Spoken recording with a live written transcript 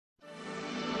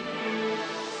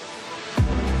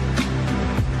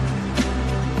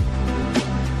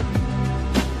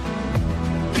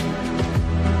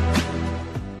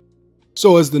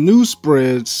So as the news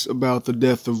spreads about the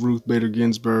death of Ruth Bader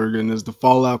Ginsburg, and as the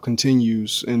fallout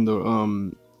continues,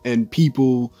 and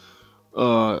people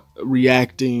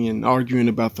reacting and arguing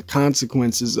about the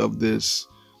consequences of this,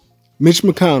 Mitch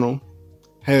McConnell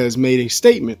has made a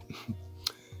statement,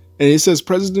 and it says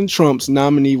President Trump's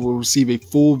nominee will receive a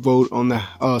full vote on the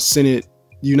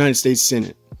United States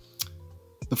Senate,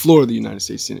 the floor of the United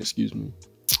States Senate, excuse me.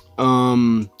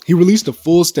 He released a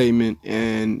full statement,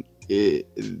 and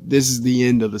this is the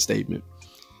end of the statement.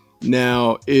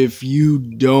 Now, if you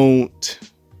don't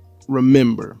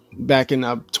remember, back in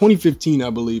 2015, I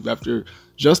believe, after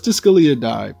Justice Scalia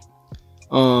died,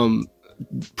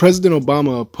 President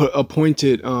Obama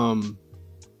appointed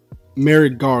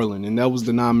Merrick Garland, and that was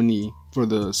the nominee for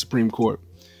the Supreme Court.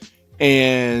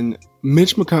 And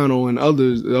Mitch McConnell and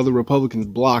the other Republicans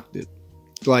blocked it.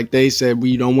 Like, they said,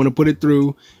 we don't want to put it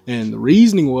through. And the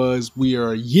reasoning was, we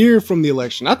are a year from the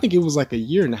election. I think it was like a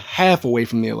year and a half away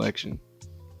from the election.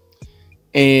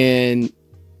 And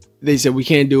they said, we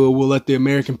can't do it. We'll let the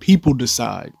American people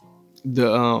decide.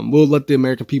 We'll let the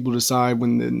American people decide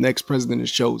when the next president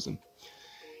is chosen.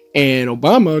 And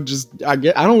Obama just, I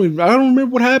don't remember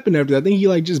what happened after that. I think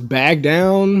he just backed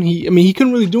down. He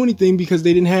couldn't really do anything because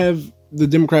the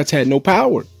Democrats had no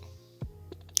power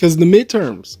because of the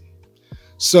midterms.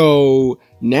 So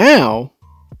now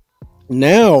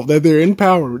that they're in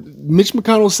power, Mitch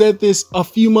McConnell said this a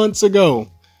few months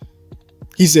ago.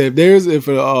 He said, if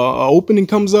an opening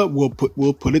comes up, we'll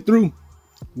put it through.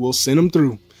 We'll send them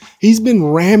through. He's been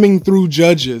ramming through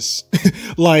judges.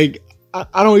 Like,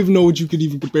 I don't even know what you could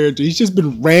even compare it to. He's just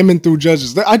been ramming through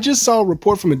judges. I just saw a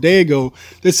report from a day ago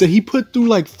that said he put through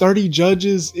like 30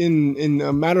 judges in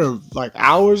a matter of like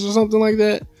hours or something like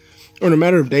that, or in a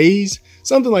matter of days.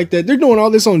 Something like that. They're doing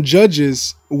all this on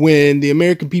judges when the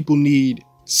American people need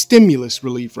stimulus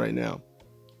relief right now.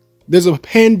 There's a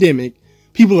pandemic.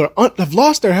 People have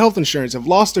lost their health insurance, have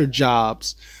lost their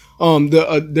jobs.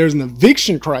 There's an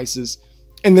eviction crisis,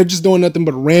 and they're just doing nothing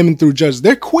but ramming through judges.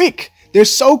 They're quick. They're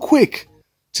so quick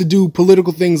to do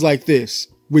political things like this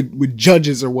with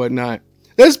judges or whatnot.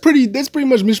 That's pretty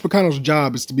much Mitch McConnell's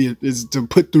job is to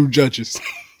put through judges.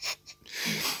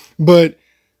 But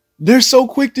they're so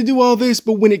quick to do all this,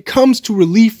 but when it comes to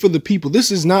relief for the people,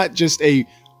 this is not just a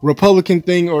Republican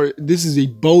thing, or this is a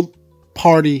both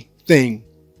party thing.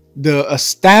 The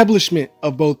establishment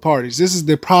of both parties, this is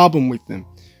the problem with them.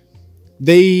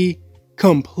 They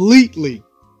completely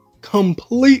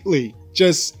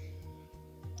just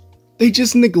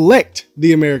neglect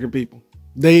the American people.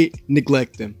 They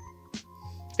neglect them.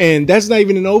 And that's not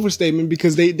even an overstatement,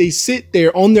 because they sit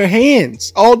there on their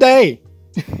hands all day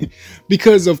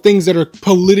because of things that are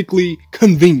politically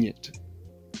convenient,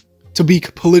 to be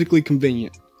politically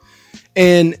convenient.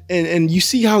 And you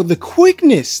see how the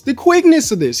quickness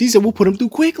of this, he said, we'll put him through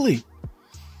quickly.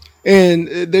 And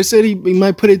they said he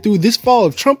might put it through this fall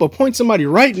if Trump appoints somebody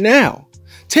right now.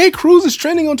 Ted Cruz is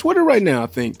trending on Twitter right now, I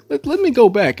think. Let me go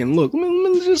back and look. Let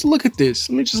me just look at this.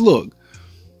 Let me just look.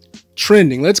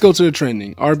 Trending. Let's go to the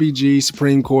trending. RBG,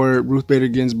 Supreme Court, Ruth Bader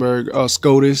Ginsburg,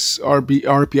 SCOTUS,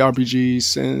 RPG,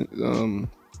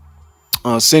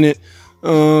 Senate,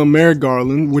 Merrick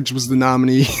Garland, which was the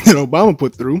nominee that Obama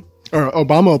put through, or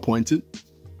Obama appointed.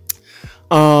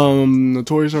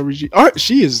 Notorious RBG.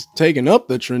 She is taking up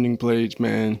the trending page,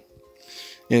 man.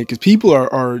 And because people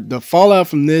are the fallout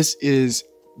from this is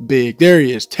big. There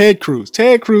he is, Ted Cruz.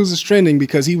 Ted Cruz is trending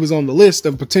because he was on the list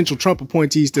of potential Trump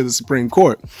appointees to the Supreme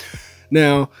Court.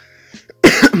 Now,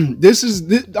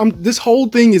 this whole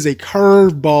thing is a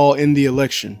curveball in the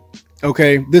election.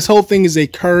 Okay, this whole thing is a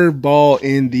curveball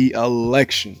in the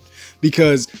election,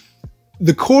 because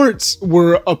the courts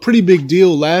were a pretty big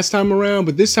deal last time around,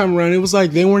 but this time around it was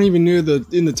like they weren't even in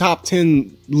the top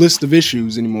 10 list of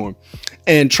issues anymore.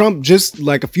 And Trump, just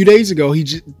like a few days ago,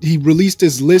 he released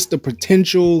his list of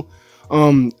potential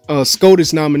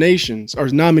SCOTUS nominations or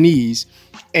nominees,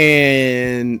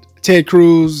 and Ted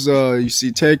Cruz, you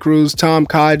see Ted Cruz, Tom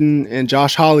Cotton, and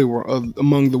Josh Hawley were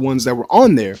among the ones that were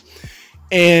on there.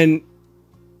 And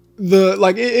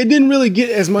it didn't really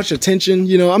get as much attention,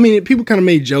 you know. I mean, people kind of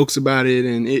made jokes about it,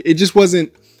 and it just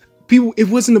wasn't it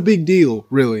wasn't a big deal,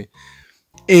 really.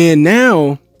 And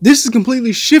now this has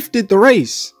completely shifted the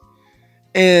race.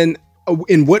 And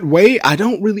in what way? I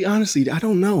don't know. I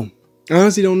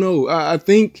honestly don't know. I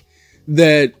think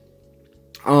that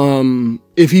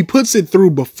if he puts it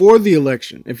through before the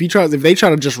election, if they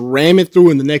try to just ram it through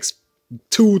in the next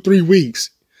 2 or 3 weeks,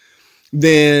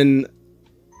 then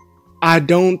I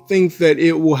don't think that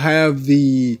it will have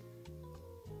the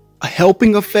a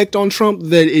helping effect on Trump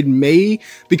that it may,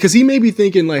 because he may be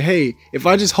thinking like, hey, if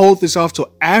I just hold this off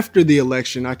till after the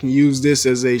election, I can use this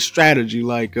as a strategy.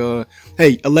 Like,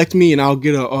 hey, elect me and I'll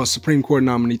get a Supreme Court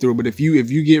nominee through. But if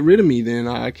you get rid of me, then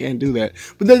I can't do that.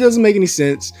 But that doesn't make any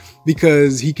sense,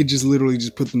 because he could just literally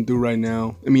just put them through right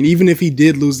now. I mean, even if he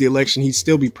did lose the election, he'd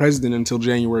still be president until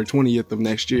January 20th of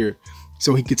next year.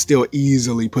 So he could still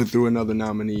easily put through another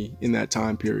nominee in that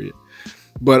time period.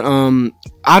 But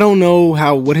I don't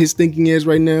know what his thinking is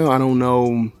right now. I don't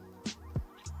know.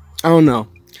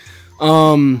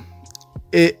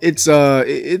 It's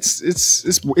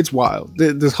wild.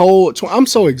 This whole, I'm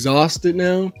so exhausted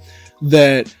now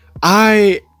that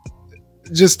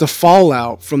the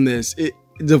fallout from this,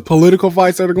 the political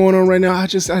fights that are going on right now,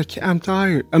 I'm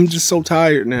tired. I'm just so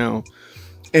tired now.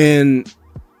 And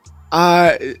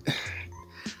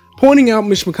pointing out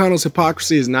Mitch McConnell's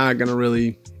hypocrisy is not going to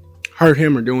really hurt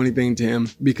him or do anything to him,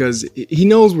 because he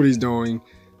knows what he's doing.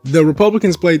 The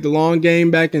Republicans played the long game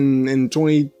back in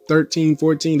 2013,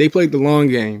 14. They played the long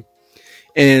game.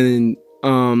 And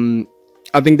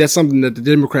I think that's something that the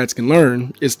Democrats can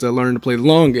learn, is to learn to play the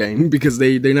long game, because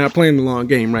they're not playing the long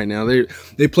game right now.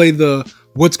 They play the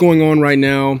what's going on right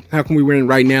now, how can we win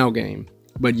right now game.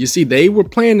 But you see, they were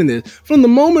planning this. From the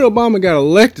moment Obama got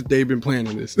elected, they've been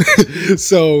planning this.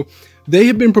 So they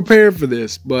have been prepared for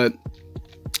this. But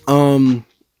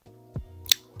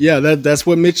yeah, that's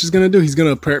what Mitch is gonna do. He's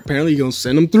gonna apparently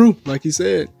send him through, like he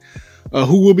said.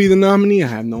 Who will be the nominee? I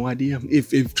have no idea.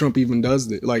 If Trump even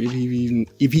does it, like if he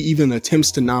even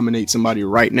attempts to nominate somebody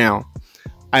right now,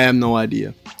 I have no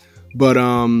idea. But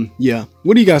yeah,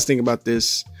 what do you guys think about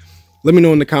this? Let me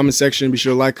know in the comment section. Be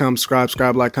sure to like, comment,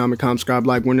 subscribe, like, comment, subscribe,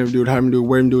 like, whenever do it, how do it,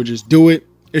 where do it, just do it.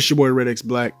 It's your boy Red X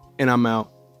Black, and I'm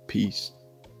out. Peace.